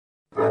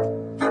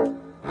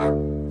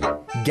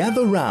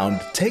Gather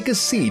round, take a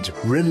seat,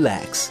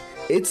 relax.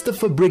 It's the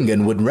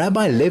Fabringen with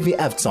Rabbi Levi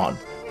Avtzon,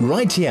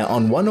 right here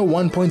on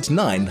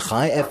 101.9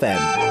 Chai FM.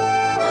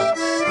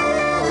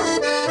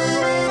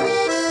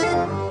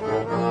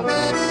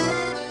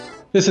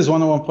 This is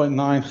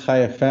 101.9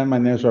 Chai FM. My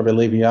name is Rabbi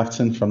Levi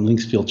Avtzon from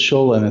Linksfield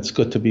Shul, and it's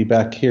good to be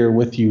back here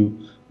with you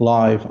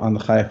live on the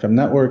Chai FM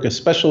network. A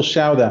special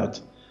shout out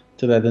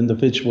to that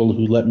individual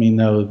who let me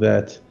know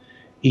that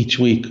each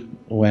week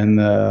when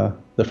the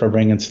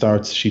Farbringen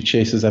starts, she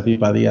chases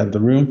everybody out of the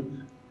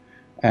room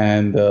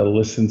and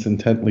listens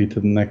intently to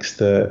the next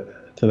to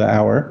the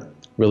hour.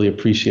 Really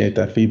appreciate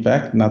that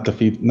feedback. Not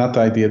the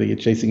idea that you're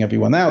chasing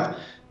everyone out.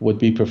 Would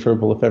be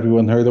preferable if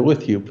everyone heard it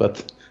with you,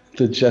 but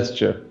the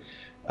gesture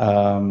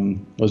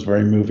was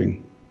very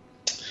moving.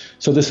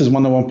 So this is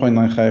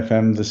 101.9 Chai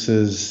FM. This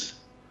is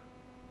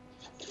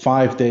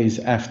 5 days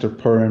after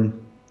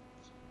Purim.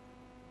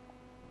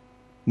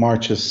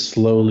 March is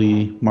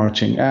slowly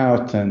marching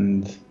out,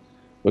 and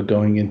we're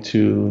going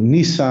into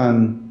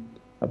Nisan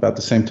about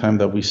the same time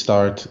that we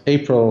start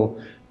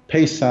April,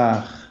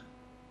 Pesach,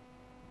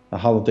 the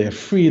holiday of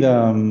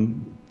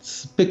freedom.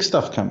 It's big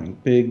stuff coming,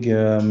 big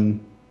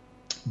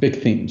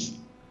themes.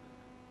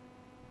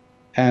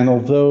 And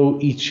although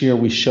each year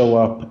we show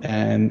up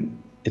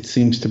and it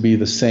seems to be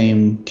the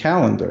same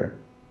calendar,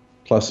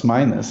 plus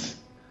minus,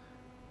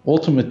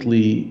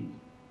 ultimately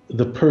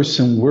the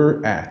person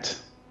we're at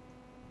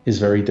is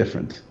very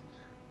different.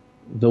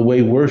 The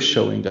way we're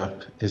showing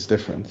up is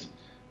different.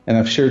 And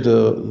I've shared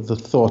the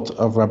thought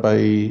of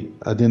Rabbi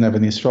Adin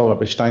Even Yisrael,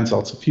 Rabbi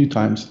Steinsaltz, a few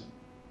times,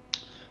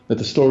 that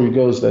the story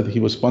goes that he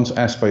was once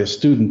asked by a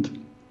student,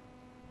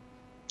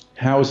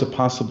 how is it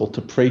possible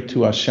to pray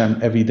to Hashem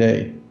every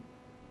day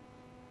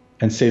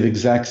and say the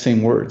exact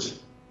same words?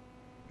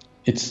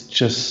 It's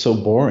just so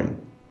boring.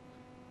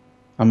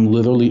 I'm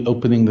literally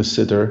opening the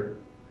siddur,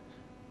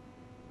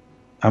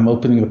 I'm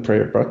opening the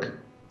prayer book,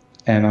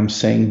 and I'm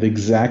saying the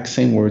exact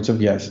same words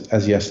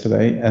as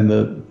yesterday, and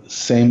the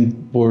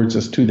same words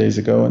as 2 days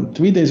ago and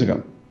 3 days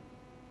ago.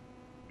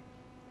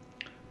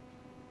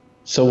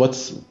 So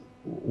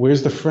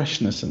where's the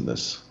freshness in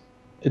this?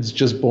 It's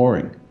just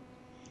boring.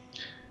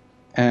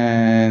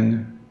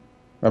 And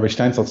Rabbi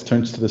Steinsaltz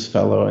turns to this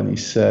fellow and he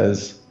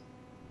says,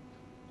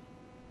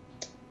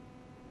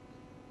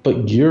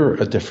 but you're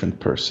a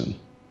different person.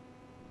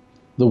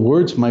 The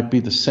words might be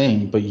the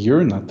same, but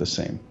you're not the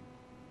same.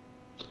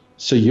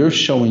 So you're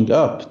showing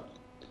up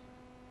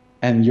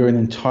and you're an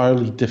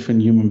entirely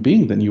different human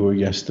being than you were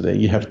yesterday.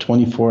 You have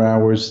 24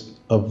 hours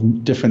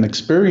of different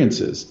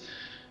experiences.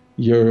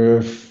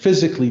 You're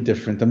physically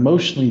different,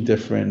 emotionally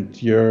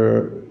different.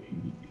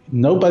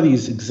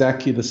 Nobody's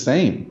exactly the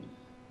same.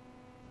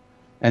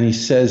 And he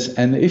says,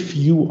 and if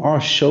you are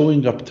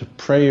showing up to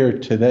prayer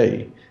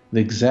today,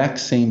 the exact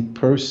same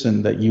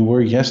person that you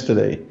were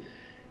yesterday,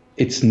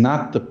 it's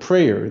not the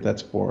prayer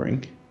that's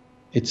boring,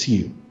 it's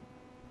you.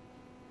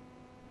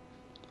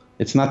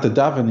 It's not the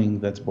davening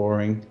that's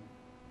boring,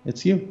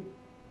 it's you.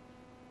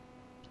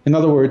 In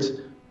other words,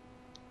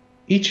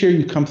 each year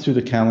you come through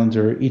the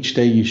calendar, each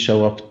day you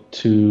show up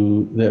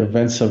to the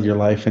events of your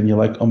life and you're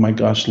like, oh my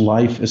gosh,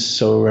 life is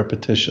so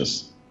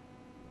repetitious.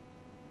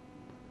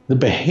 The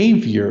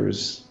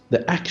behaviors,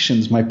 the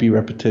actions might be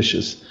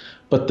repetitious,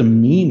 but the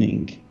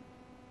meaning,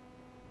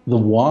 the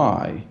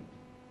why,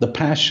 the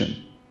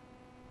passion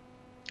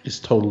is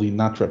totally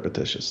not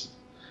repetitious.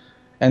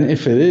 And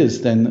if it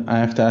is, then I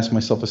have to ask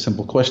myself a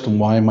simple question: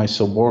 why am I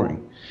so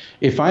boring?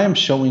 If I am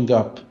showing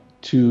up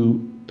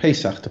to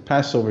Pesach, to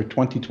Passover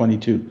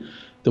 2022,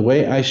 the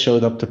way I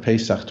showed up to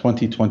Pesach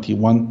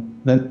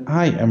 2021, then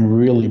I am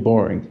really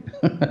boring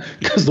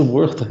because the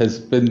world has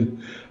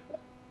been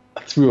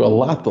through a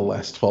lot the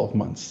last 12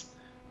 months.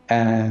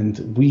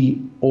 And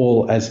we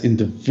all as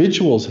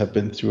individuals have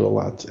been through a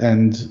lot.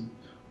 And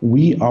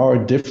we are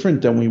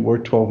different than we were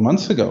 12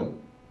 months ago.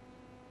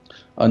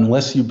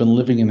 Unless you've been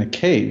living in a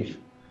cave,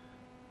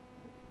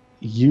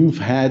 you've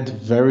had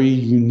very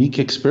unique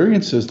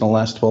experiences in the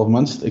last 12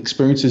 months,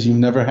 experiences you've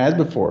never had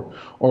before,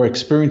 or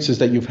experiences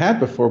that you've had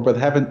before but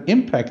haven't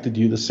impacted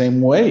you the same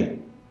way.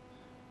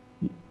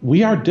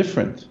 We are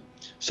different.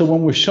 So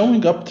when we're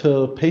showing up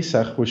to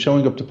Pesach, we're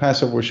showing up to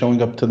Passover, we're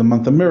showing up to the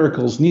month of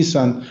miracles,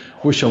 Nisan,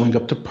 we're showing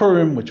up to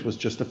Purim, which was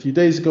just a few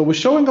days ago, we're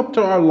showing up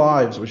to our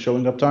lives, we're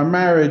showing up to our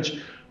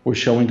marriage, we're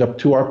showing up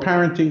to our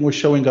parenting, we're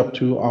showing up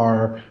to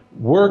our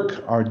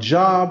work, our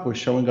job, we're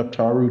showing up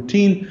to our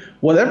routine.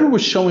 Whatever we're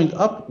showing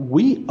up,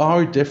 we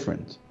are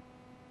different.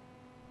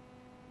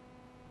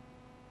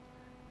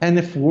 And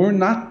if we're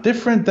not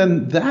different,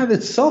 then that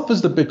itself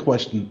is the big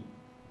question.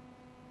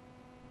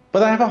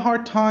 But I have a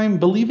hard time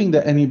believing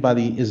that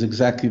anybody is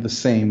exactly the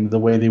same the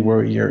way they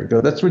were a year ago.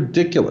 That's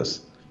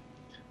ridiculous.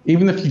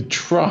 Even if you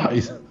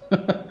try,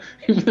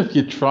 even if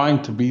you're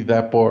trying to be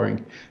that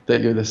boring,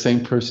 that you're the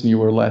same person you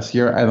were last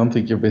year, I don't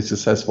think you're very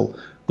successful.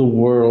 The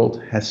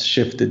world has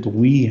shifted.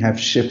 We have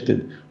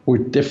shifted. We're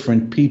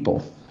different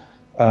people.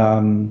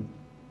 As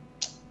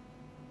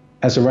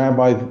a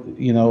rabbi,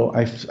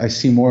 I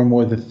see more and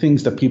more the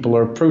things that people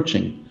are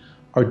approaching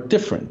are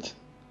different.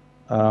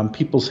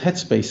 people's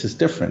headspace is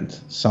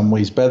different. Some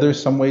ways better,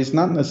 some ways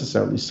not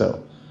necessarily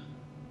so.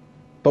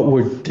 But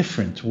we're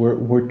different.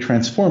 We're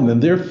transformed,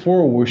 and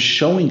therefore we're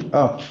showing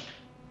up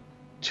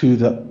to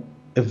the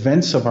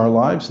events of our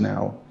lives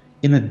now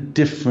in a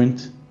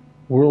different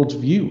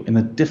worldview, in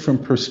a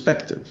different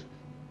perspective.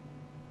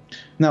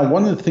 Now,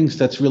 one of the things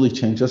that's really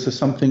changed us is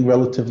something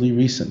relatively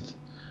recent,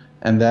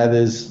 and that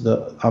is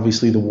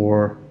obviously the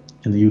war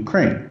in the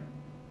Ukraine,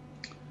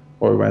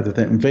 or rather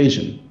the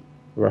invasion,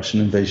 the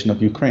Russian invasion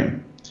of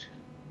Ukraine.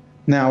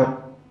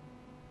 Now,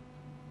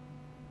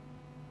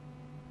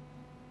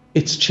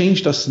 it's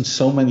changed us in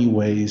so many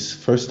ways.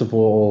 First of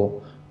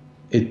all,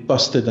 it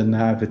busted a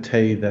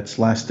naivete that's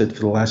lasted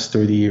for the last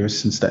 30 years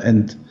since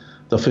the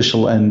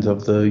official end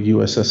of the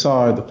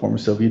USSR, the former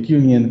Soviet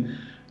Union,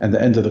 and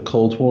the end of the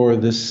Cold War.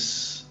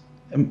 This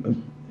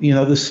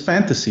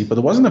fantasy, but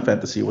it wasn't a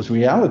fantasy, it was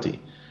reality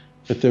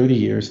for 30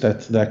 years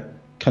that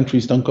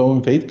countries don't go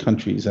invade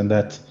countries, and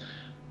that,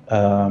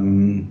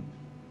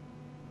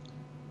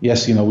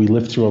 yes, we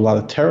lived through a lot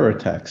of terror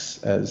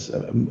attacks as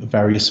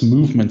various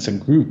movements and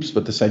groups,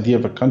 but this idea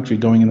of a country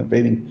going and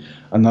invading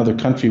another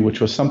country,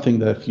 which was something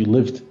that if you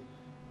lived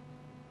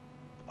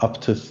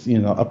up to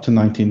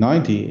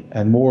 1990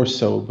 and more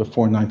so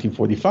before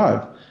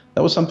 1945,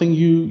 that was something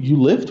you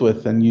lived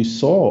with and you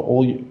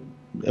saw.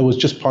 It was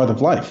just part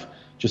of life.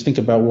 Just think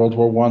about World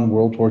War I,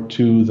 World War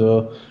II,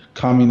 the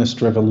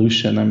communist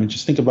revolution. I mean,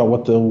 just think about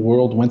what the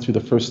world went through the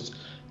first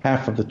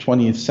half of the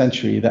 20th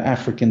century, the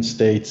African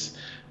states,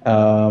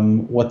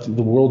 what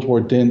the World War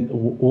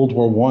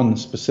I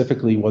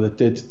specifically, what it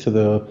did to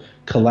the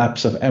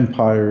collapse of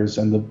empires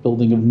and the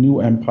building of new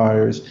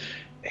empires.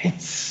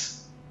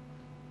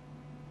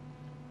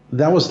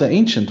 That was the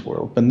ancient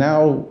world, but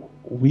now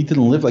we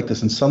didn't live like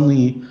this, and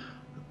suddenly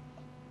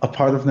a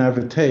part of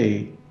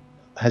naivete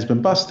has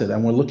been busted,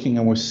 and we're looking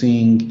and we're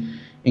seeing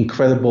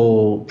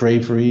incredible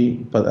bravery,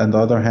 but on the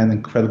other hand,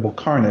 incredible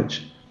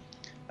carnage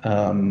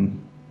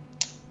when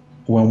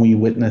we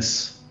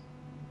witness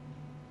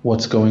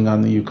what's going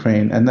on in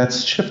Ukraine. And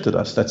that's shifted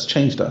us, that's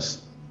changed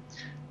us.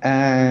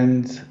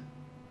 And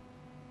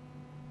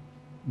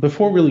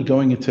before really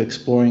going into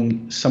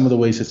exploring some of the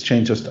ways it's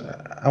changed us,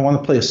 I want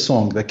to play a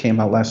song that came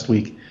out last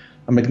week,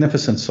 a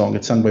magnificent song.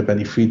 It's sung by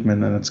Benny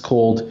Friedman, and it's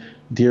called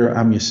Dear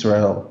Am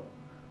Yisrael,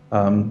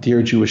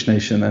 Dear Jewish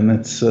Nation. And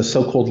it's a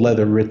so-called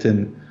letter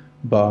written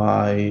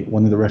by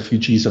one of the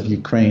refugees of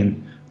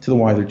Ukraine to the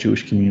wider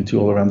Jewish community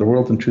all around the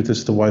world, and truth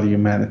is to wider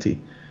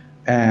humanity,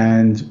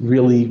 and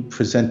really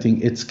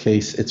presenting its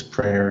case, its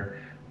prayer.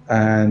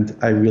 And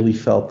I really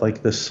felt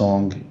like this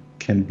song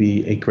can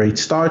be a great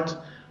start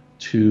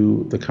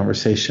to the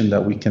conversation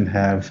that we can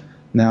have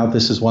now.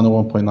 This is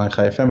 101.9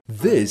 Chai FM.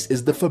 This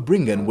is the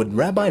Fabringen with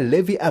Rabbi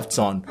Levi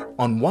Avtzon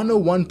on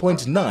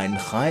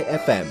 101.9 Chai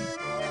FM.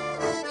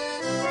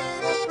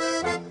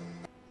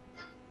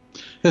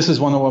 This is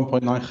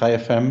 101.9 Chai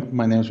FM.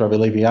 My name is Rabbi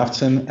Levi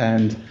Avtzon,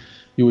 and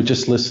you were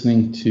just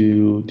listening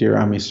to Dear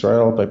Am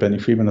Yisrael by Benny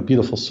Friedman, a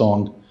beautiful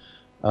song,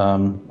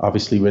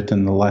 obviously written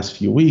in the last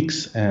few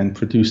weeks and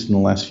produced in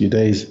the last few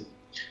days.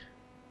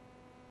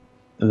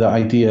 The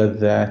idea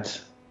that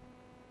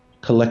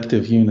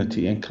collective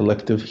unity and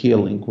collective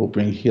healing will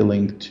bring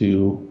healing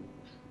to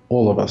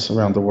all of us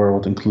around the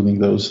world, including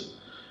those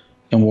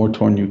in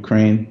war-torn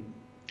Ukraine.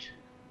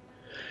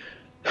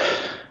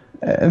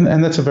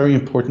 And that's a very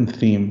important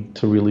theme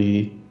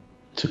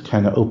to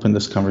kind of open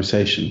this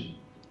conversation.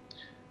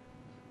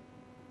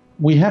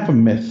 We have a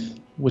myth,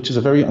 which is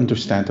a very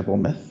understandable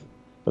myth,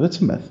 but it's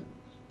a myth.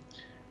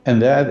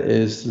 And that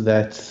is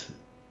that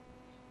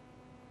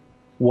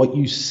what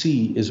you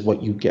see is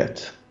what you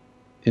get.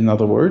 In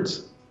other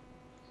words,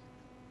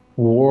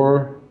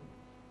 war,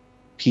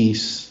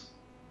 peace,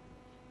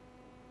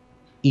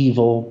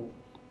 evil,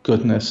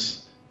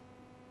 goodness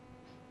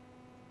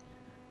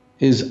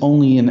is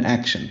only in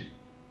action.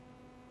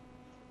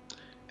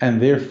 And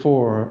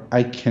therefore,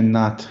 I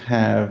cannot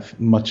have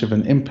much of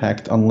an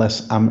impact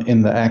unless I'm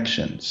in the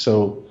action.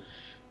 So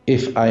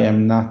if I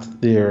am not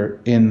there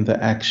in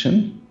the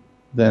action,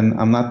 then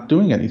I'm not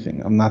doing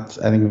anything. I'm not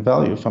adding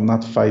value. If I'm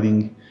not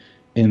fighting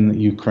in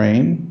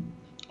Ukraine,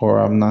 or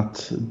I'm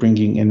not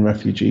bringing in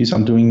refugees,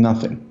 I'm doing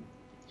nothing.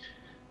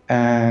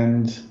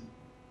 And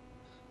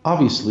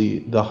obviously,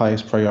 the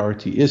highest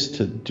priority is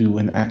to do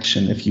an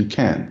action if you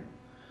can.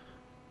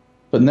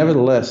 But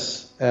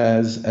nevertheless,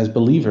 as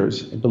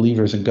believers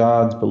in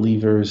God,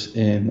 believers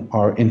in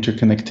our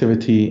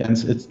interconnectivity, and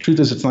the truth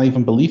is, it's not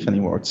even belief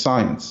anymore, it's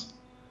science.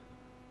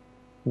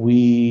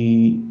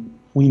 We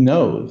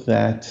know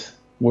that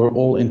we're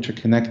all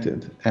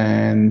interconnected,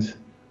 and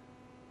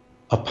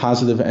a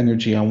positive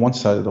energy on one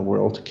side of the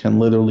world can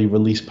literally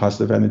release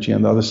positive energy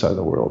on the other side of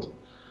the world.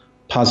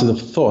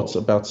 Positive thoughts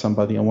about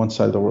somebody on one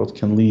side of the world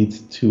can lead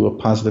to a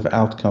positive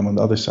outcome on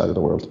the other side of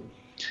the world.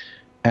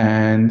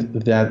 And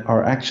that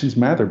our actions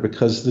matter,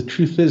 because the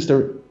truth is,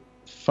 they're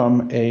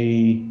from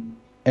a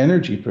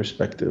energy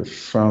perspective,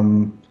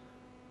 from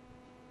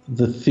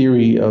the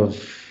theory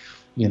of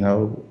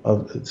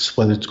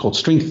whether it's called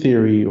string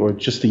theory or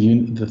just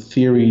the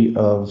theory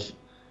of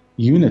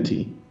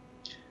unity.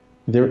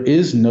 There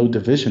is no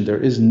division. There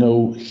is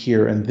no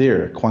here and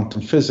there.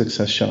 Quantum physics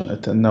has shown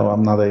it. And no,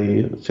 I'm not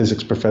a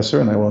physics professor,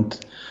 and I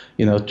won't,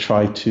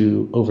 try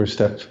to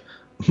overstep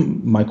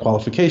my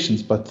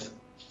qualifications. But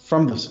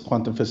from this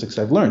quantum physics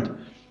I've learned,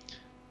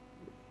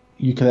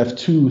 you can have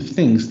two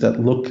things that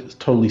look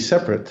totally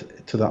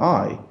separate to the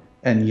eye,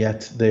 and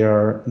yet they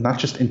are not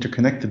just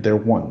interconnected, they're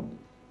one.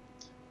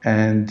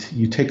 And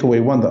you take away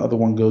one, the other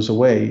one goes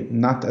away,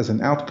 not as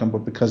an outcome,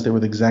 but because they were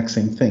the exact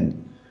same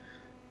thing.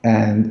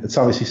 And it's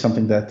obviously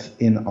something that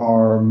in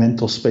our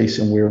mental space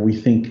and where we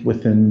think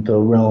within the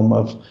realm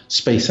of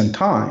space and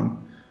time,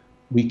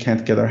 we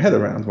can't get our head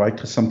around, right?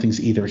 Because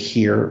something's either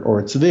here or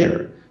it's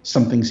there.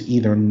 Something's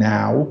either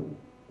now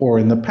or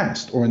in the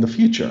past or in the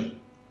future.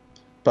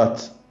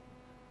 But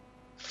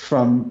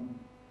from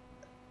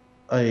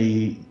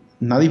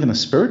not even a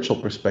spiritual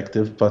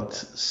perspective, but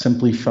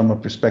simply from a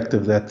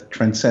perspective that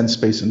transcends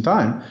space and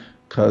time,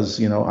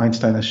 because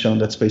Einstein has shown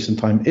that space and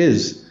time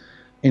is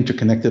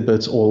interconnected, but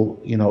it's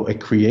all a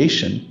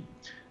creation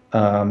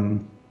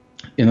in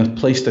a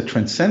place that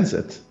transcends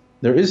it.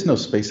 There is no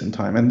space and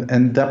time,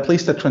 and that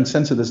place that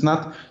transcends it is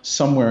not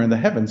somewhere in the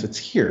heavens. It's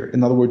here.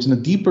 In other words, in a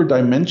deeper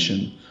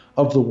dimension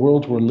of the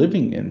world we're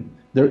living in,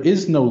 there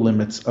is no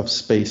limits of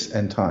space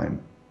and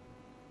time.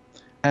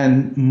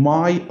 And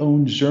my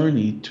own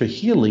journey to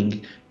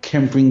healing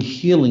can bring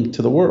healing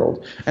to the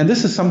world. And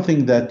this is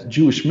something that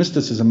Jewish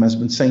mysticism has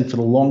been saying for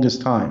the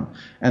longest time.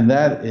 And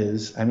that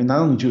is, not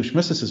only Jewish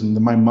mysticism, the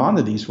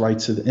Maimonides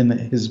writes it in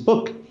his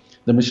book,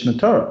 the Mishnah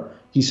Torah.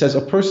 He says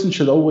a person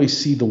should always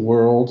see the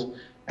world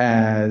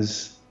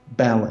as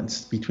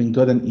balanced between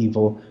good and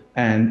evil.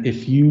 And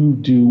if you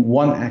do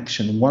one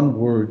action, one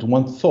word,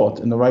 one thought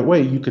in the right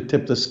way, you could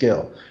tip the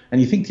scale.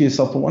 And you think to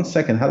yourself, for 1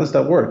 second, how does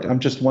that work? I'm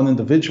just one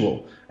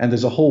individual, and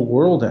there's a whole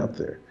world out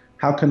there.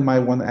 How can my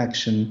one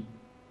action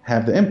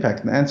have the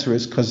impact? And the answer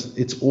is because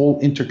it's all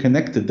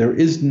interconnected. There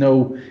is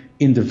no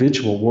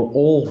individual. We're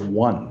all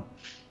one.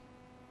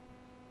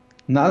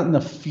 Not in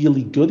a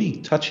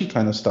feely-goody, touchy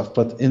kind of stuff,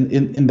 but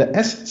in the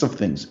essence of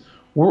things,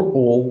 we're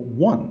all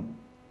one.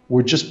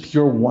 We're just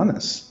pure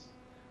oneness.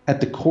 At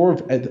the core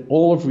of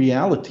all of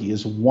reality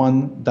is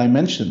one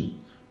dimension,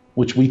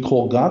 which we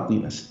call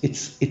godliness.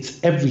 It's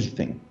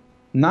everything.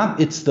 Not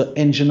it's the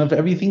engine of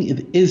everything,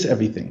 it is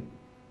everything.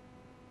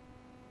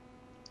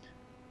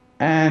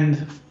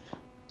 And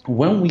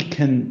when we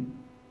can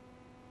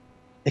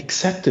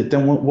accept it,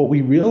 then what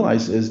we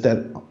realize is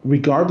that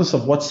regardless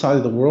of what side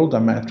of the world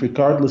I'm at,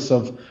 regardless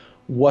of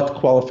what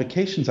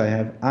qualifications I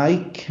have,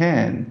 I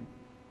can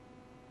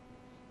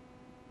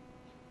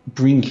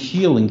bring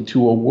healing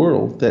to a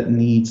world that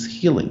needs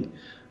healing.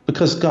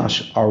 Because,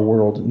 gosh, our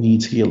world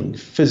needs healing.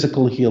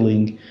 Physical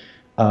healing,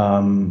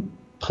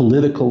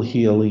 political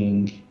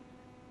healing,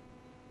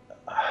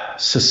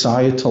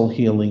 societal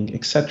healing,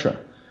 etc.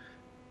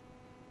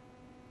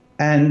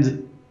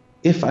 And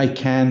if I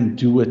can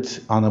do it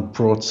on a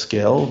broad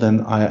scale,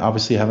 then I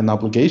obviously have an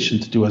obligation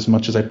to do as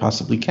much as I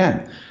possibly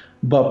can.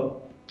 But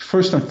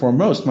first and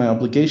foremost, my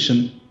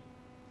obligation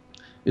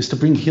is to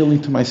bring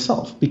healing to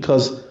myself,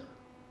 because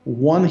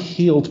one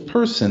healed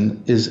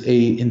person is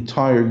an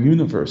entire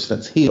universe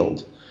that's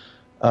healed.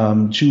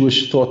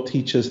 Jewish thought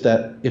teaches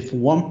that if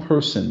one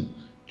person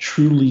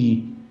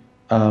truly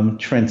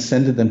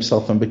transcended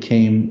themselves and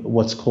became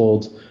what's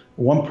called,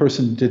 one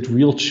person did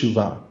real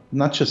tshuva,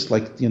 not just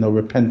like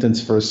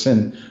repentance for a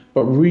sin,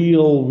 but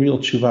real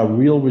tshuva,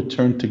 real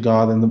return to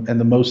God in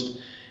the most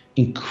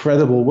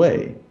incredible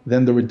way,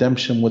 then the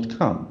redemption would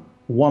come.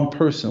 One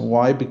person.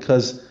 Why?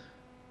 Because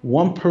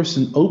one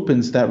person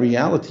opens that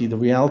reality. The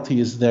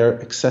reality is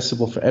there,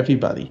 accessible for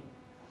everybody.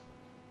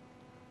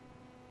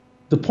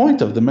 The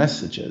point of the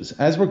message is,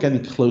 as we're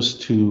getting close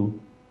to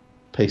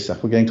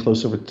Pesach, we're getting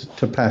closer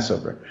to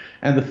Passover,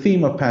 and the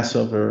theme of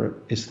Passover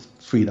is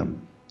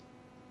freedom.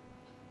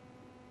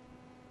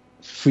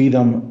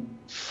 Freedom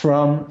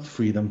from,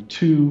 freedom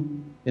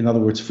to, in other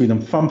words,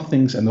 freedom from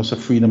things, and also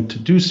freedom to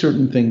do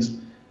certain things.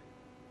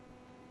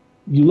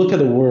 You look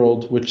at a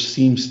world which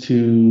seems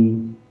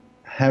to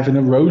have an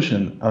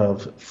erosion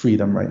of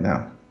freedom right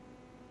now.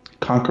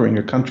 Conquering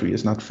your country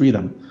is not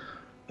freedom.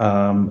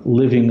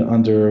 Living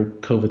under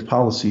COVID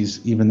policies,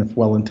 even if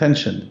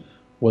well-intentioned,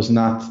 was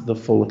not the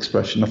full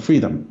expression of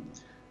freedom.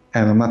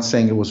 And I'm not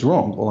saying it was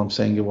wrong. All I'm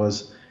saying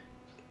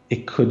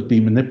it could be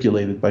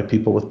manipulated by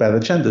people with bad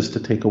agendas to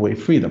take away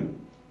freedom.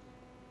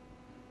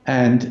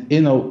 And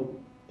in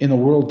a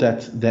world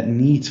that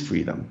needs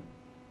freedom,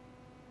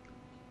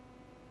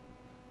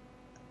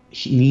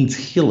 needs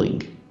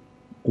healing,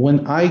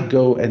 when I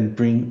go and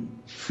bring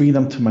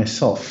freedom to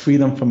myself,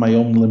 freedom from my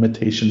own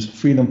limitations,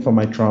 freedom from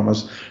my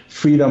traumas,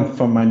 freedom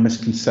from my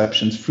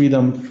misconceptions,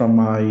 freedom from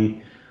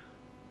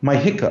my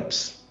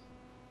hiccups,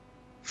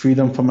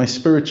 freedom from my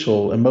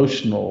spiritual,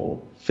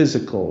 emotional,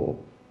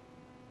 physical,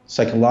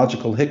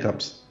 psychological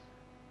hiccups,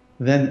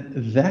 then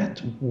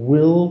that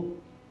will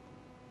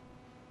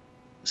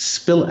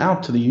spill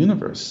out to the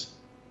universe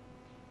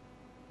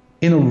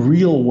in a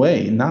real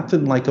way, not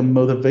in like a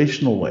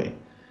motivational way.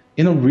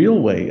 In a real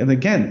way. And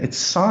again, it's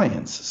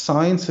science.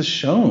 Science has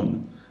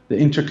shown the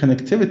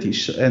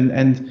interconnectivity.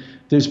 And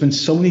there's been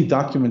so many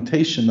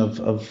documentation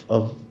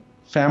of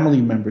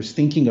family members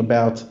thinking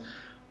about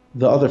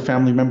the other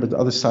family member, the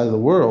other side of the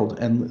world,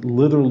 and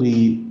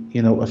literally,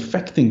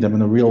 affecting them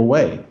in a real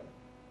way.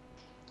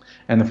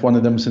 And if one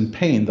of them is in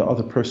pain, the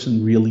other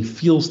person really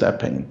feels that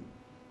pain.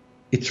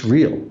 It's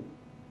real.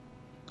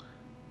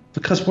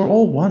 Because we're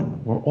all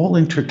one. We're all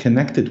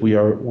interconnected. We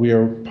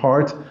are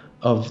part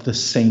of the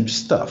same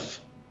stuff.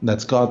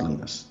 That's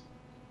godliness.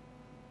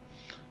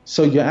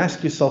 So you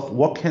ask yourself,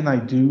 what can I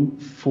do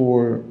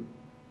for,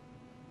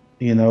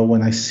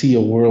 when I see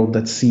a world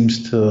that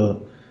seems to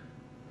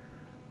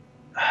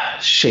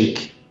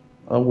shake,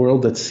 a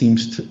world that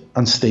seems to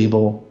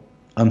unstable,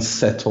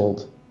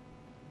 unsettled,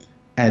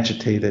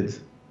 agitated,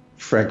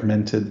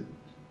 fragmented?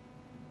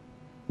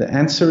 The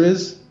answer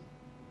is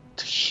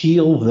to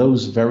heal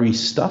those very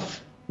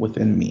stuff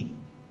within me.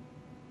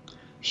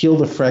 Heal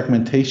the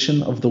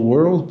fragmentation of the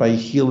world by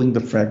healing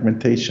the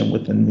fragmentation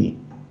within me.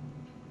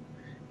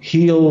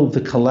 Heal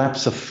the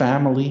collapse of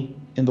family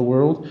in the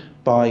world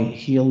by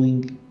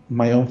healing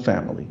my own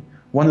family.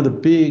 One of the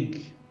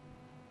big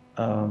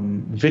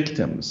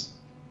victims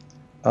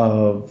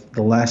of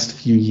the last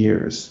few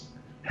years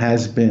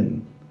has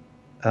been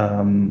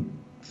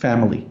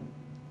family.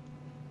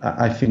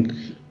 I think,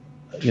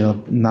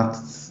 not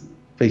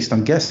based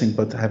on guessing,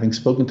 but having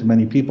spoken to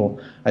many people,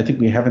 I think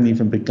we haven't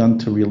even begun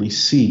to really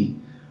see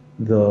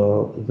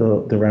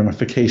the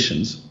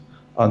ramifications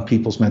on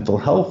people's mental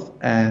health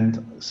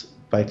and,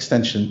 by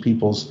extension,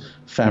 people's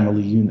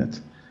family unit.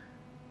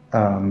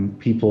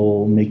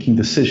 People making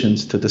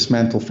decisions to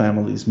dismantle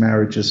families,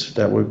 marriages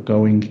that were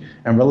going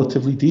and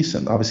relatively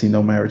decent. Obviously,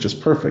 no marriage is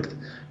perfect.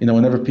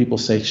 Whenever people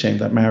say, shame,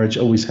 that marriage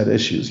always had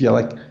issues. Yeah,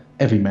 like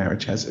every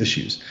marriage has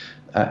issues.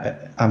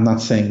 I'm not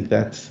saying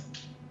that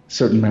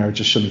certain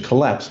marriages shouldn't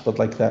collapse, but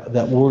like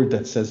that word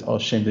that says, oh,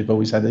 shame, they've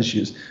always had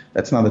issues,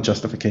 that's not a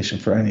justification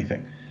for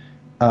anything.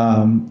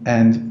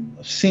 And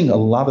seeing a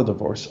lot of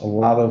divorce, a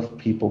lot of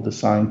people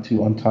deciding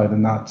to untie the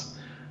knots,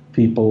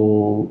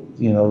 people,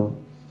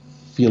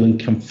 feeling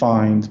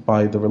confined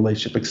by the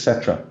relationship,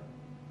 etc.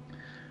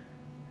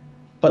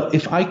 But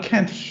if I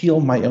can't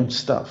heal my own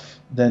stuff,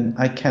 then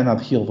I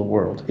cannot heal the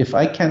world. If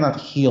I cannot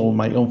heal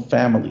my own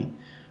family,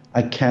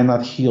 I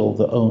cannot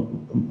heal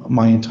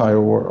my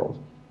entire world.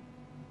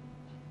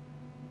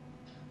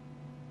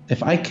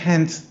 If I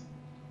can't,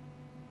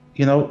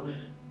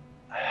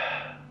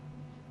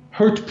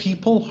 hurt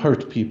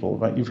people,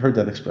 right? You've heard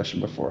that expression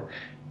before.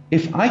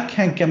 If I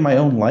can't get my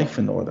own life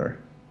in order,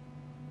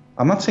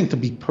 I'm not saying to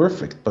be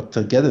perfect, but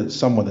to get it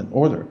somewhat in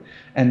order.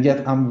 And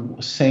yet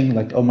I'm saying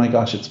like, oh my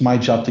gosh, it's my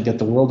job to get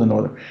the world in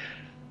order.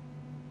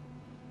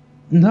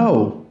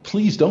 No,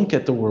 please don't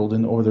get the world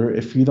in order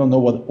if you don't know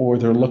what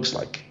order looks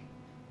like.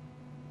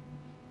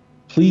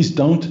 Please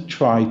don't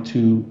try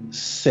to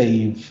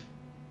save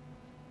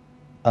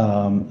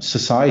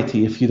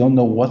society if you don't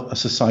know what a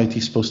society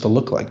is supposed to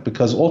look like.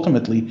 Because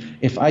ultimately,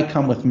 if I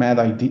come with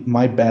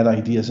my bad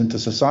ideas into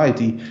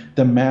society,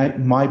 then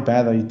my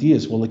bad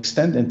ideas will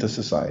extend into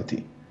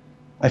society.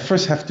 I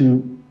first have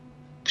to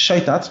I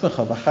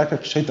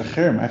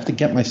have to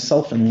get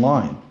myself in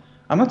line.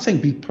 I'm not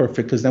saying be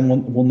perfect, because then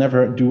we'll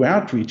never do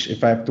outreach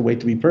if I have to wait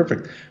to be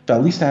perfect. But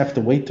at least I have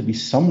to wait to be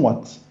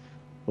somewhat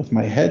with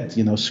my head,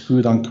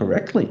 screwed on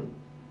correctly.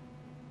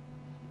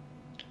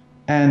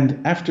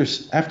 And after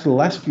the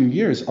last few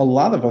years, a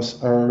lot of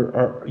us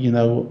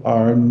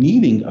are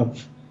needing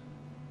of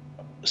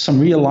some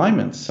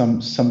realignment,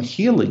 some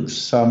healing,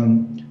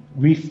 some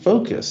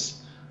refocus,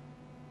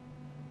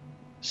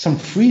 some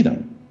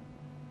freedom.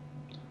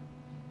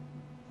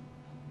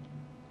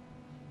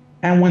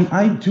 And when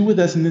I do it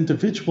as an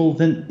individual,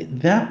 then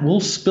that will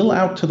spill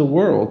out to the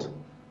world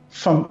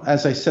from,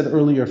 as I said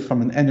earlier,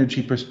 from an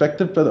energy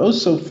perspective, but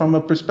also from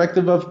a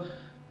perspective of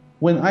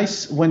when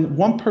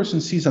one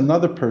person sees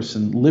another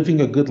person living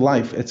a good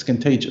life, it's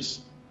contagious.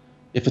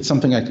 If it's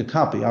something I could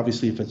copy,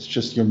 obviously, if it's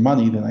just your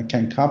money, then I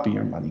can't copy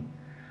your money.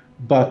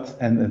 But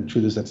and the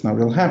truth is that's not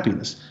real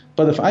happiness.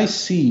 But if I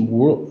see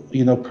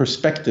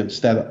perspectives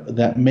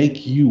that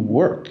make you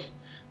work,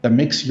 that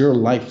makes your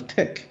life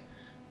tick,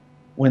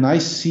 when I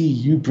see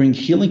you bring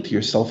healing to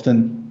yourself,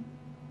 then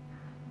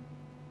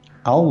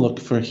I'll look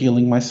for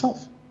healing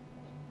myself.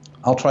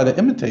 I'll try to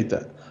imitate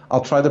that.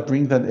 I'll try to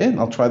bring that in.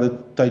 I'll try to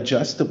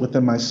digest it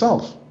within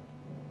myself.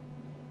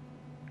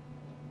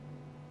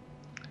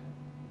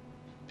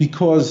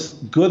 Because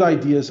good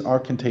ideas are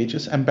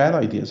contagious and bad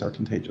ideas are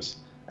contagious.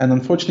 And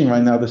unfortunately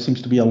right now there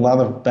seems to be a lot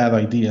of bad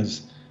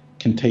ideas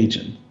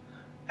contagion.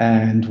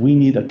 And we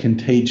need a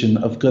contagion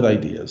of good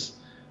ideas.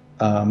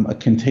 A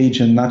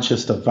contagion not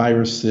just of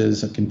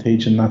viruses, a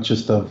contagion not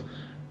just of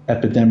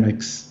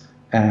epidemics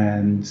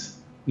and,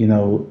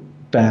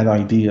 bad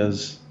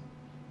ideas.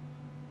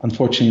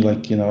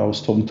 Unfortunately, I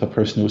was talking to a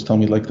person who was telling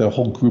me like the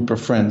whole group of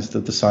friends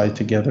that decide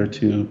together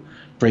to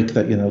break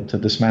that, to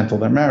dismantle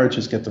their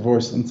marriages, get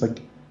divorced. And it's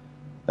like,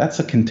 that's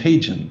a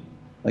contagion.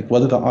 Like,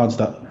 what are the odds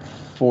that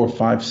 4,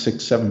 5,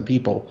 6, 7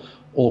 people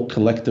all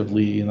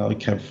collectively,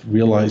 have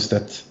realized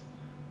that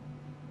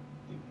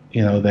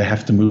they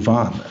have to move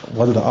on.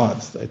 What are the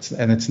odds?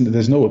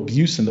 There's no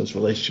abuse in those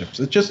relationships.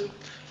 It's just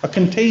a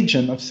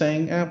contagion of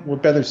saying, we're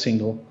better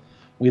single.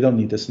 We don't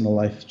need this in the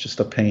life. It's just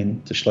a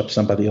pain to schlep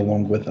somebody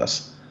along with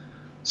us.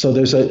 So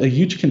there's a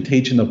huge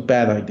contagion of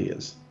bad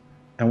ideas.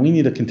 And we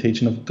need a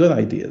contagion of good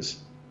ideas.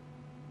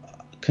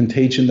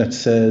 Contagion that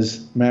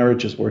says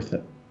marriage is worth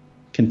it.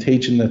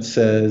 Contagion that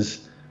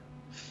says,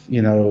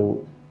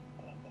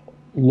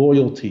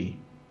 loyalty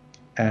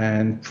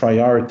and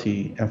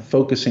priority and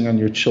focusing on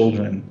your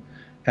children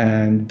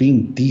and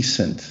being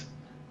decent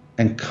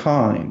and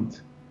kind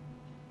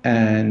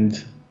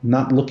and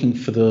not looking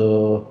for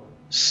the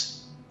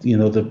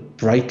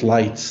bright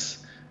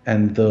lights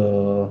and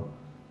the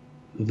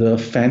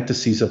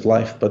fantasies of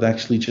life, but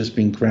actually just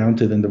being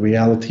grounded in the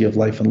reality of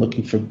life and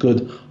looking for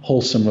good,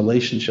 wholesome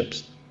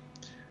relationships.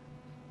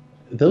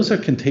 Those are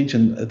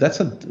contagion.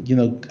 That's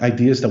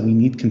ideas that we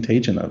need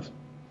contagion of.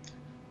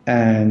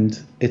 And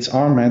it's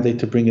our mandate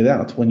to bring it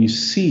out. When you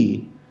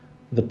see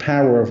the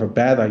power of a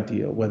bad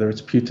idea, whether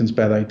it's Putin's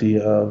bad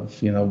idea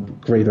of,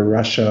 greater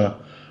Russia,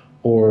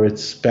 or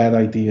it's bad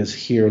ideas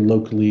here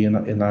locally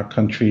in our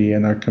country,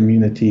 in our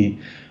community,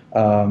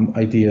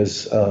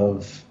 ideas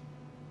of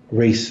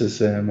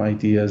racism,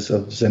 ideas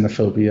of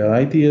xenophobia,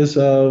 ideas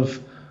of,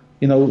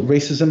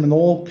 racism in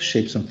all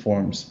shapes and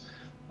forms,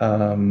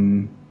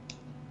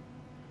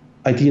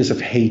 ideas of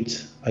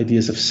hate,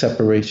 ideas of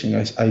separation,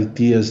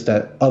 ideas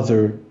that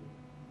other,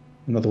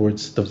 in other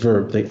words, the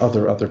verb, they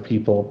other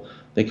people,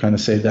 they kind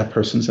of say that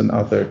person's an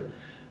other,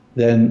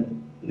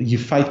 then you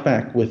fight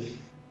back with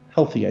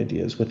healthy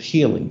ideas, with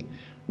healing,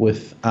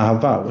 with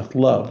ahava, with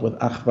love, with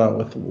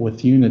achva,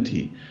 with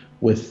unity,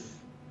 with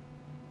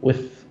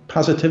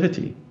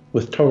positivity,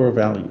 with Torah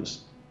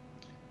values.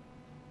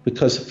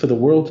 Because for the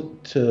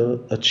world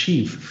to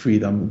achieve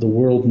freedom, the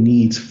world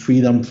needs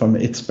freedom from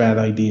its bad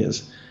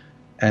ideas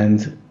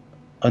and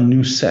a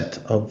new set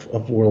of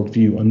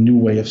worldview, a new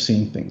way of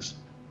seeing things.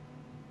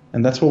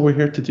 And that's what we're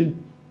here to do.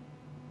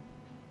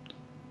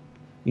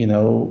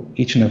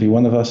 Each and every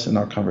one of us in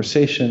our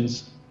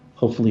conversations,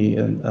 hopefully,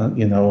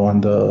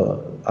 on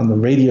the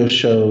radio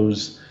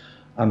shows,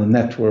 on the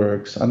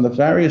networks, on the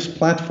various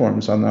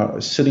platforms,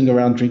 sitting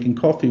around drinking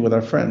coffee with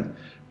our friend,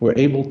 we're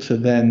able to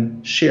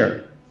then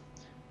share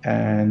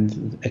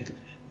and,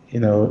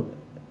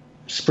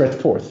 spread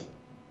forth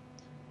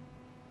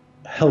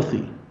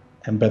healthy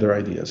and better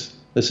ideas.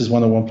 This is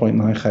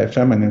 101.9 Chai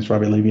FM. My name is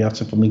Rabbi Levi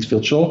Avtzon from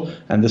Linksfield Shul,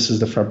 and this is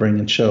the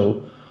Farbrengen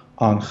Show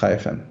on Chai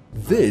FM.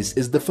 This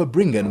is the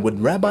Farbrengen with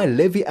Rabbi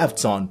Levi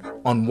Avtzon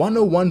on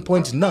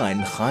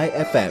 101.9 Chai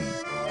FM.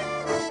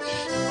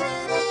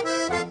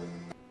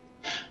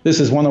 This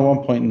is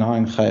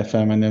 101.9 Chai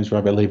FM. My name is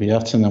Rabbi Levi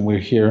Avtzon, and we're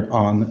here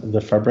on the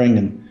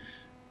Farbrengen.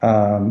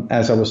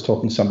 As I was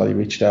talking, somebody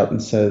reached out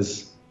and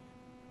says,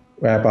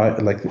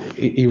 Rabbi,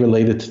 he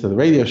related to the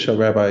radio show,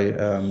 Rabbi,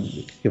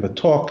 give a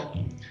talk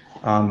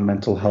on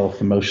mental health,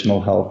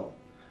 emotional health,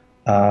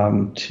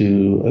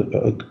 to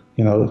a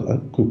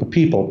group of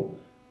people,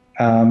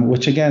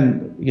 which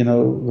again,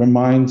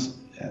 reminds,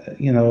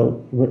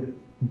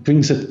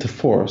 brings it to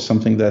fore,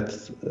 something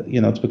that,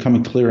 it's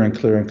becoming clearer and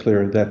clearer and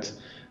clearer that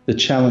the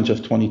challenge of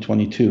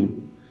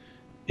 2022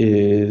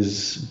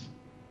 is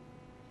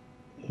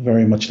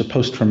very much the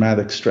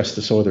post-traumatic stress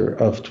disorder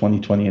of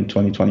 2020 and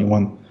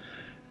 2021.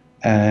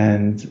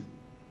 And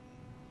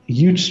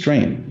huge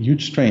strain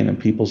in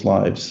people's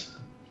lives,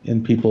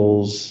 in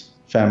people's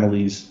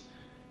families,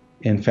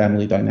 in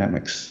family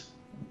dynamics.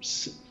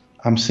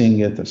 I'm seeing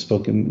it. I've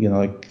spoken,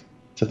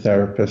 to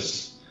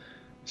therapists,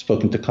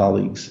 spoken to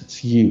colleagues. It's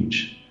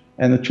huge.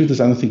 And the truth is,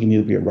 I don't think you need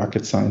to be a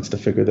rocket science to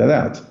figure that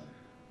out.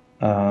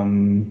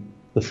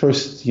 The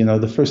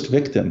first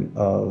victim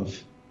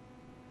of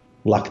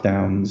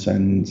lockdowns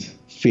and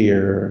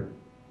fear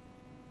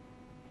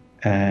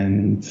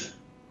and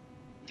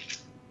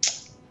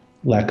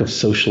lack of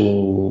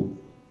social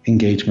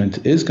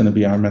engagement is going to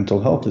be our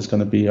mental health, is going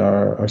to be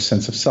our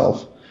sense of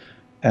self.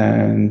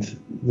 And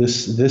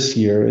this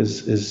year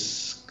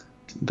is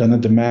going to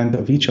demand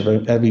of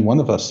every one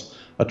of us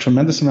a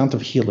tremendous amount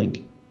of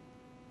healing,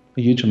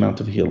 a huge amount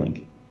of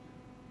healing.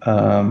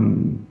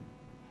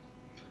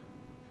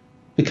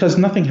 Because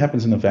nothing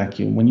happens in a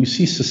vacuum. When you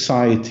see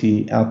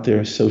society out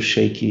there so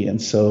shaky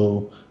and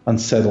so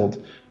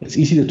unsettled, it's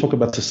easy to talk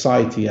about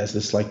society as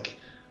this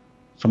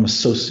from a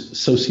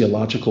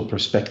sociological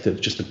perspective,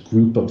 just a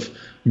group of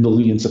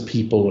millions of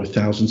people or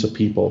thousands of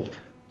people,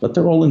 but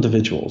they're all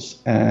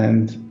individuals.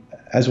 And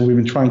as we've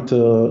been trying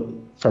to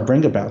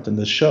bring about in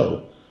this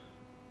show,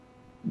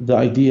 the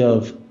idea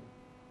of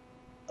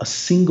a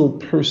single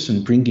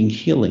person bringing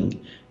healing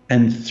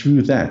and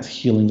through that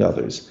healing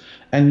others.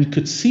 And you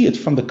could see it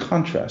from the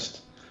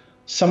contrast.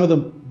 Some of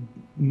the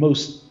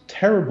most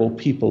terrible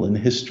people in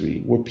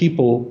history were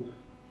people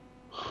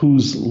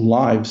whose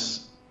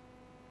lives,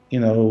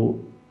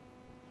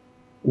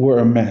 were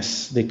a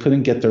mess. They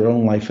couldn't get their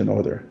own life in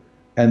order,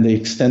 and they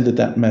extended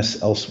that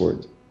mess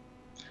elseward.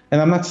 And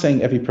I'm not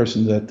saying every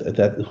person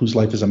that whose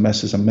life is a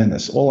mess is a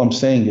menace. All I'm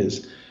saying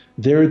is,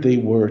 there they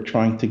were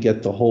trying to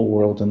get the whole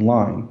world in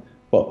line,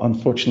 But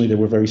unfortunately, they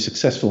were very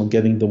successful in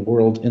getting the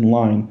world in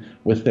line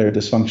with their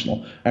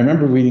dysfunctional. I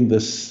remember reading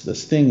this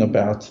thing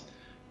about,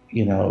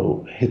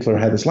 Hitler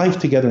had his life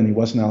together and he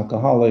was an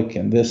alcoholic,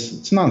 and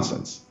it's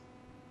nonsense.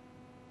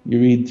 You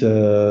read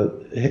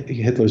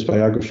Hitler's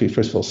biography,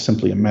 first of all,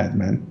 simply a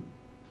madman.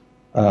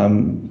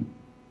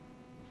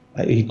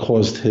 He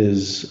caused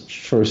his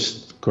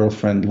first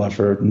girlfriend,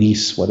 lover,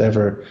 niece,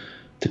 whatever,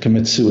 to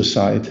commit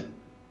suicide.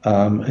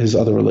 His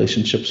other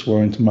relationships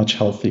weren't much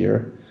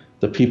healthier.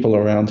 The people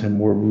around him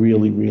were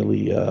really,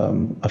 really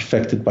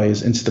affected by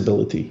his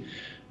instability.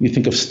 You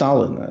think of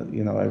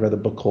Stalin. I read a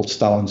book called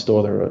Stalin's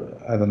Daughter.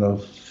 I don't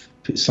know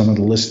if some of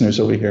the listeners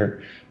over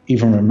here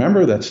even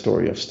remember that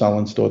story of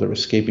Stalin's daughter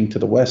escaping to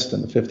the West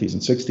in the 50s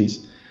and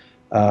 60s,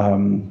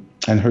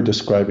 and her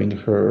describing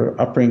her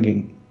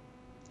upbringing.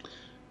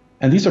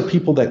 And these are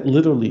people that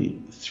literally,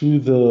 through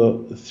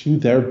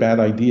their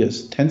bad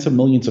ideas, tens of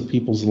millions of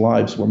people's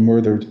lives were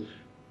murdered,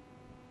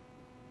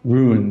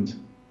 ruined,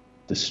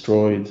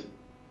 destroyed.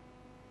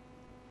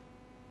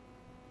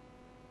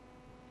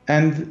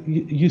 And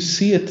you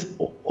see it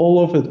all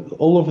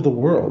over the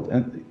world,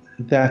 and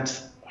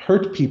that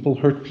hurt people,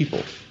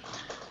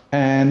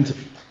 and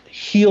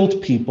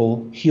healed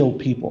people heal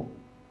people.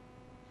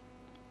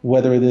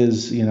 Whether it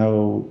is,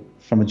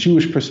 from a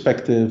Jewish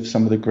perspective,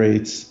 some of the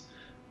greats.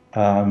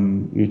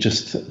 You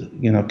just,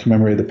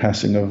 commemorate the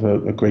passing of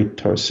a great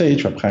Torah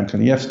sage, Rabbi Chaim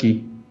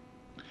Kanievsky,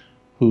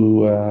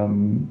 who,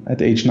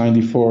 at age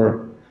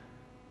 94,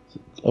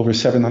 over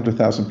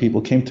 700,000 people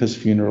came to his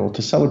funeral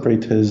to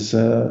celebrate his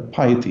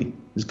piety,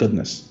 his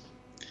goodness.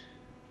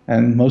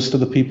 And most of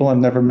the people have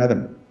never met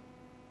him.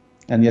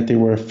 And yet they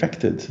were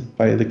affected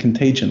by the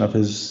contagion of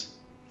his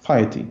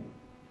piety,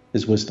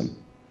 his wisdom.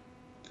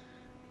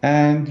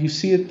 And you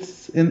see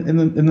it in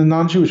the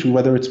non-Jewish,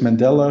 whether it's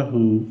Mandela,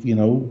 who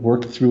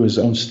worked through his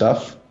own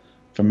stuff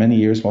for many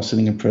years while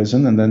sitting in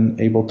prison, and then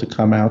able to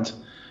come out,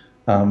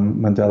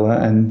 Mandela,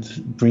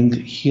 and bring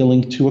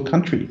healing to a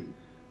country.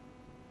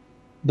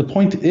 The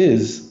point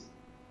is,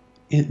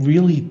 it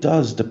really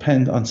does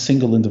depend on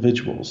single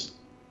individuals.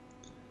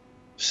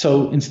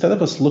 So instead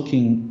of us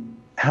looking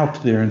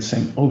out there and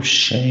saying, oh,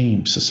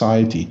 shame,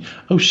 society.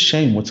 Oh,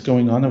 shame, what's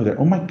going on over there?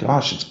 Oh, my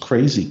gosh, it's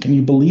crazy. Can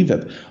you believe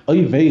it?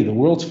 Oy vey, the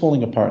world's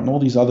falling apart, and all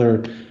these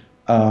other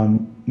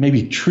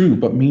maybe true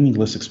but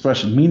meaningless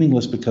expressions.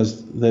 Meaningless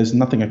because there's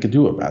nothing I could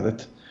do about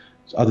it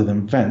other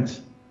than vent.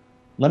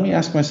 Let me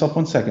ask myself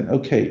 1 second.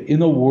 Okay,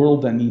 in a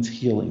world that needs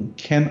healing,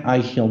 can I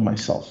heal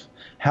myself?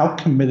 How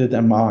committed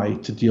am I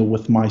to deal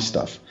with my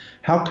stuff?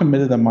 How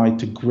committed am I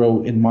to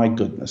grow in my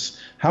goodness?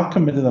 How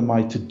committed am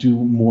I to do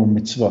more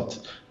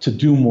mitzvot, to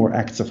do more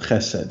acts of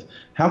chesed?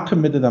 How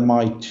committed am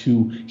I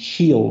to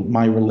heal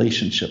my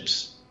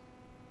relationships?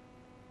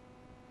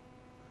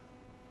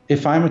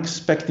 If I'm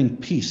expecting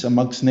peace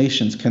amongst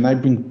nations, can I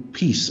bring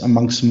peace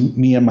amongst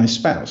me and my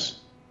spouse,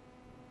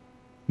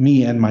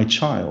 me and my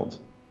child,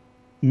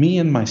 me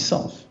and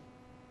myself?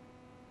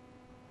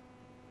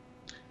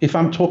 If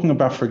I'm talking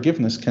about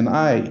forgiveness, can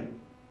I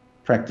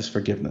practice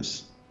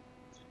forgiveness?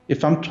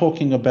 If I'm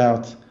talking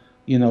about,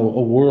 a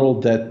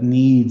world that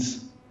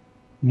needs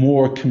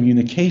more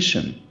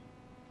communication,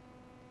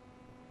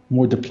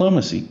 more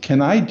diplomacy,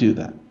 can I do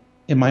that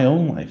in my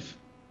own life?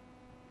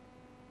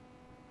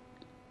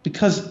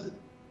 Because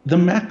the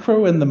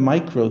macro and the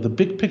micro, the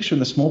big picture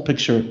and the small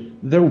picture,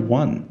 they're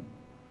one.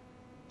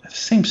 They're the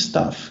same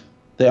stuff.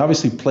 They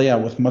obviously play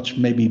out with much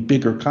maybe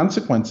bigger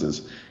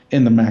consequences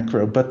in the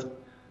macro, but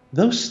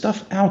those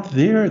stuff out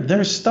there,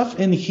 there's stuff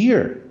in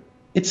here.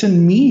 It's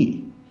in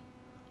me.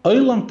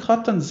 Olam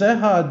katan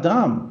zeha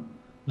adam.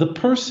 The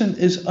person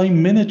is a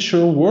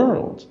miniature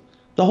world.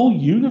 The whole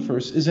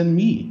universe is in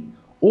me.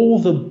 All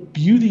the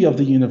beauty of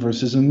the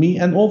universe is in me,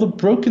 and all the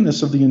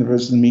brokenness of the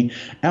universe is in me.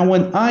 And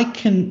when I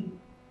can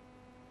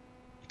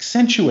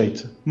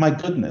accentuate my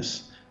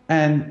goodness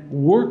and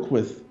work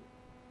with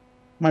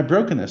my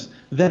brokenness,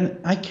 then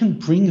I can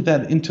bring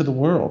that into the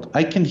world.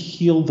 I can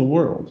heal the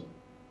world.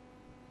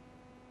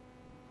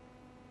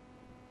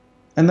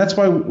 And that's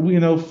why,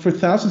 for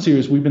thousands of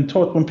years, we've been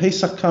taught when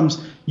Pesach comes,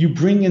 you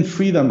bring in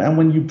freedom. And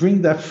when you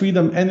bring that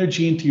freedom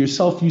energy into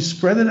yourself, you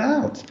spread it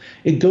out.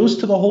 It goes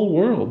to the whole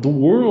world. The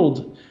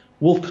world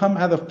will come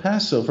out of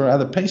Passover,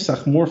 out of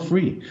Pesach, more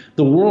free.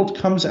 The world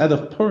comes out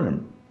of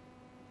Purim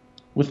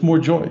with more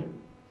joy.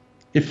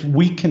 If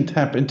we can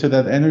tap into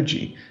that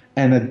energy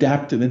and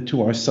adapt it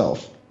into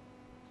ourselves.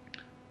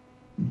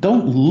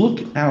 Don't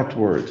look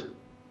outward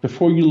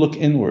before you look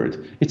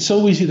inward. It's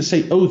so easy to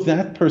say, oh,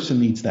 that person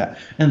needs that,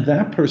 and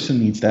that person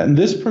needs that, and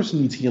this person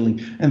needs healing,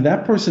 and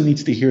that person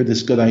needs to hear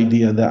this good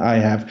idea that I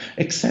have,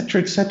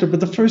 etc., etc. But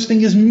the first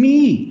thing is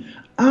me.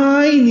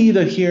 I need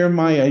to hear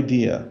my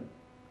idea.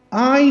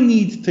 I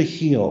need to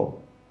heal.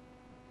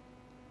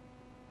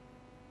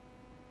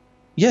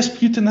 Yes,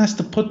 Putin has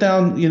to put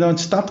down, and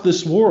stop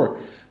this war,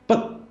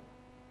 but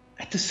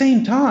at the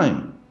same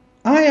time,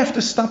 I have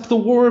to stop the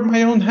war in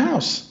my own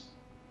house.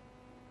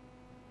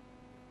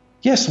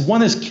 Yes,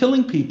 one is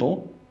killing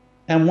people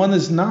and one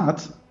is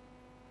not,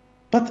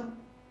 but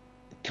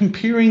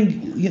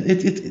comparing,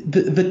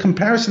 the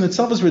comparison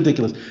itself is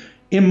ridiculous.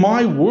 In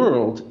my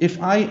world,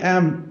 if I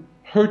am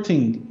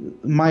hurting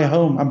my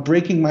home, I'm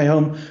breaking my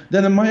home,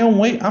 then in my own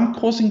way, I'm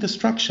causing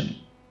destruction.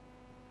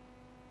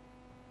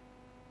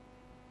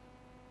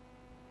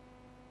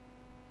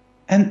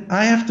 And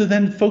I have to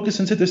then focus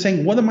and sit there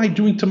saying, what am I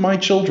doing to my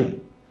children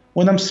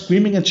when I'm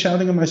screaming and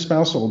shouting at my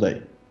spouse all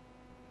day?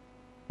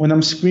 When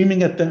I'm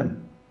screaming at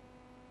them?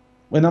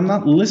 When I'm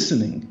not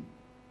listening?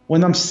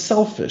 When I'm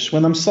selfish?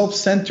 When I'm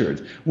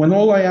self-centered? When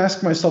all I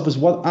ask myself is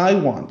what I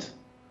want?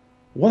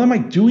 What am I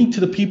doing to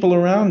the people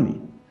around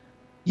me?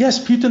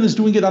 Yes, Putin is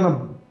doing it on a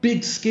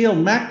big scale,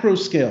 macro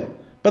scale,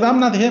 but I'm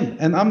not him,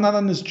 and I'm not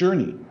on this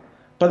journey.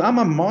 But I'm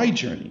on my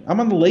journey. I'm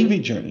on the Levi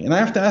journey, and I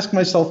have to ask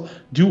myself,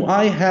 do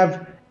I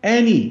have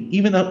any,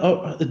 even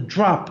a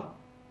drop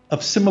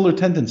of similar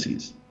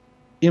tendencies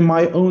in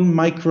my own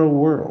micro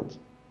world?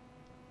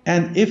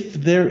 And if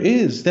there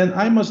is, then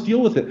I must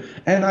deal with it.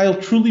 And I'll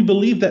truly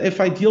believe that if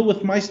I deal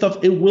with my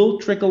stuff, it will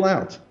trickle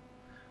out.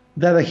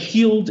 That a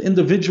healed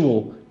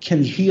individual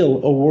can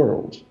heal a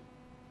world.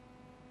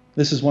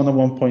 This is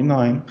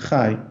 101.9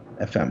 Chai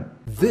FM.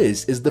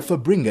 This is the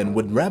Fabringen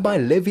with Rabbi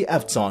Levi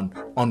Avtzon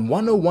on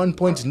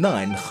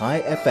 101.9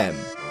 Chai FM.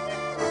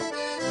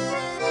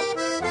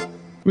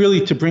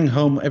 Really, to bring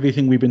home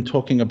everything we've been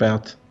talking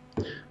about,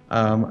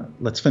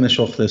 let's finish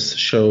off this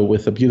show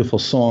with a beautiful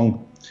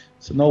song.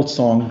 It's an old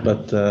song,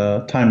 but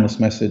timeless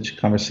message,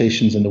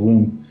 Conversations in the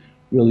Womb.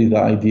 Really the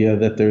idea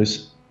that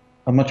there's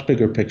a much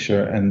bigger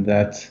picture and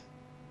that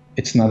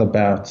it's not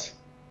about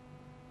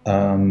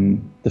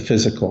the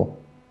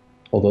physical,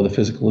 although the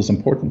physical is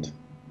important.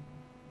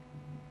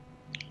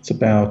 It's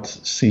about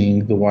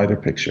seeing the wider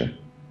picture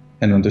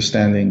and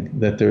understanding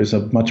that there is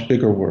a much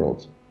bigger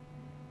world,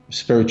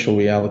 spiritual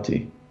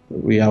reality, the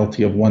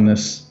reality of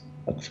oneness,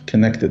 of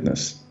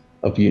connectedness,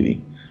 of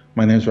beauty.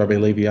 My name is Rabbi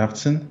Levi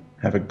Avtzon.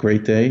 Have a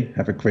great day.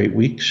 Have a great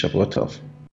week. Shavua Tov.